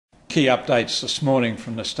Key updates this morning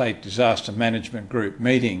from the State Disaster Management Group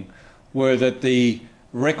meeting were that the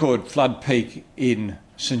record flood peak in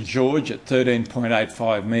St George at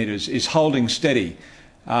 13.85 metres is holding steady.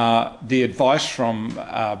 The advice from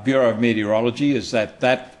Bureau of Meteorology is that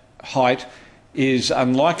that height is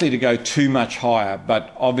unlikely to go too much higher,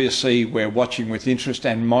 but obviously we're watching with interest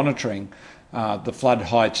and monitoring the flood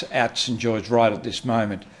heights at St George right at this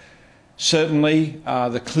moment. Certainly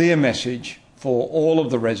the clear message for all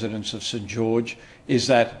of the residents of St George is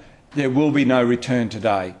that there will be no return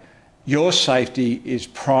today. Your safety is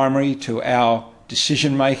primary to our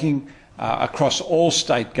decision making across all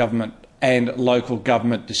state government and local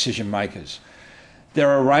government decision makers. There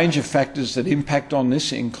are a range of factors that impact on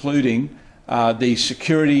this, including the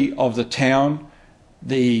security of the town,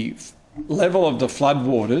 the level of the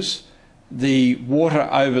floodwaters, the water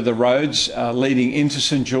over the roads leading into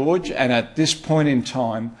St George, and at this point in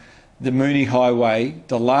time, the Moonee Highway,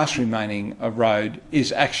 the last remaining road,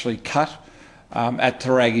 is actually cut at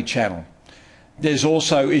Taragi Channel. There's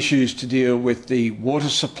also issues to deal with the water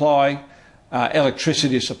supply,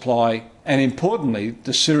 electricity supply, and importantly,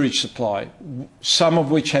 the sewage supply, some of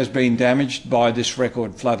which has been damaged by this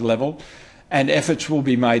record flood level, and efforts will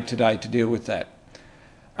be made today to deal with that.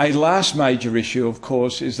 A last major issue, of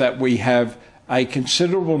course, is that we have a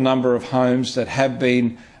considerable number of homes that have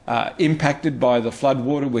been impacted by the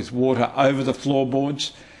floodwater with water over the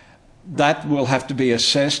floorboards. That will have to be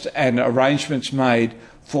assessed and arrangements made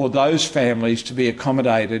for those families to be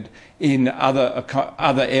accommodated in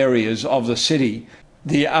other areas of the city.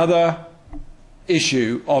 The other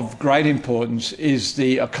issue of great importance is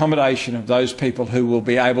the accommodation of those people who will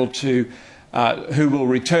be able to who will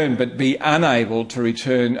return but be unable to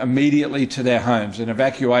return immediately to their homes. An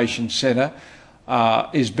evacuation centre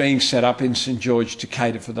is being set up in St George to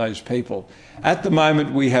cater for those people. At the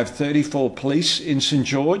moment we have 34 police in St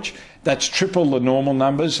George. That's triple the normal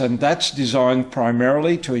numbers, and that's designed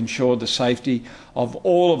primarily to ensure the safety of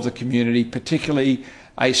all of the community, particularly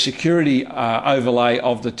a security overlay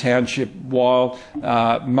of the township while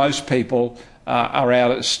most people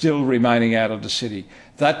are still remaining out of the city.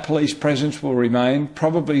 That police presence will remain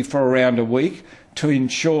probably for around a week to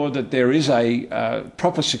ensure that there is a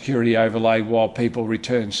proper security overlay while people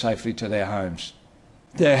return safely to their homes.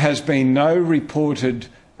 There has been no reported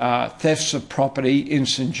thefts of property in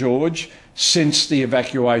St George since the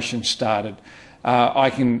evacuation started. I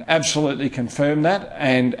can absolutely confirm that,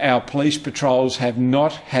 and our police patrols have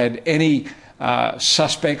not had any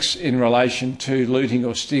suspects in relation to looting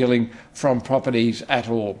or stealing from properties at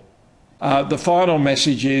all. The final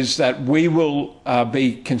message is that we will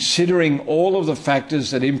be considering all of the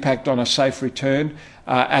factors that impact on a safe return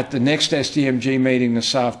at the next SDMG meeting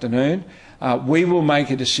this afternoon. We will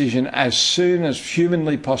make a decision as soon as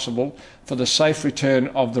humanly possible for the safe return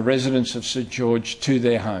of the residents of St George to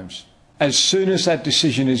their homes. As soon as that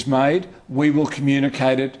decision is made, we will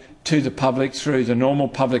communicate it to the public through the normal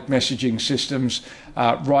public messaging systems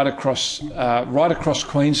right across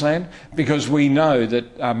Queensland, because we know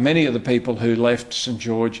that many of the people who left St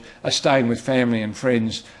George are staying with family and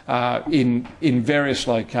friends in various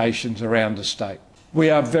locations around the state.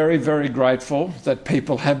 We are very, very grateful that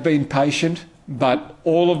people have been patient, but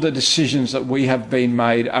all of the decisions that we have been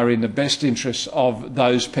made are in the best interests of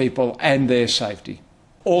those people and their safety.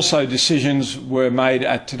 Also, decisions were made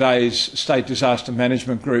at today's State Disaster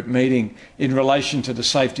Management Group meeting in relation to the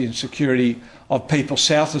safety and security of people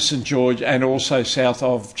south of St George and also south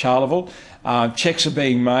of Charleville. Checks are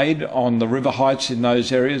being made on the river heights in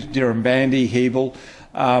those areas, Dirrumbandi, Hebel,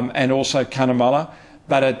 and also Cunnamulla.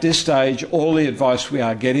 But at this stage, all the advice we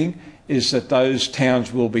are getting is that those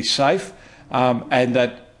towns will be safe and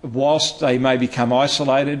that whilst they may become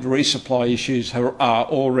isolated, resupply issues are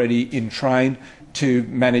already in train to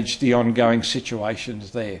manage the ongoing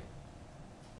situations there.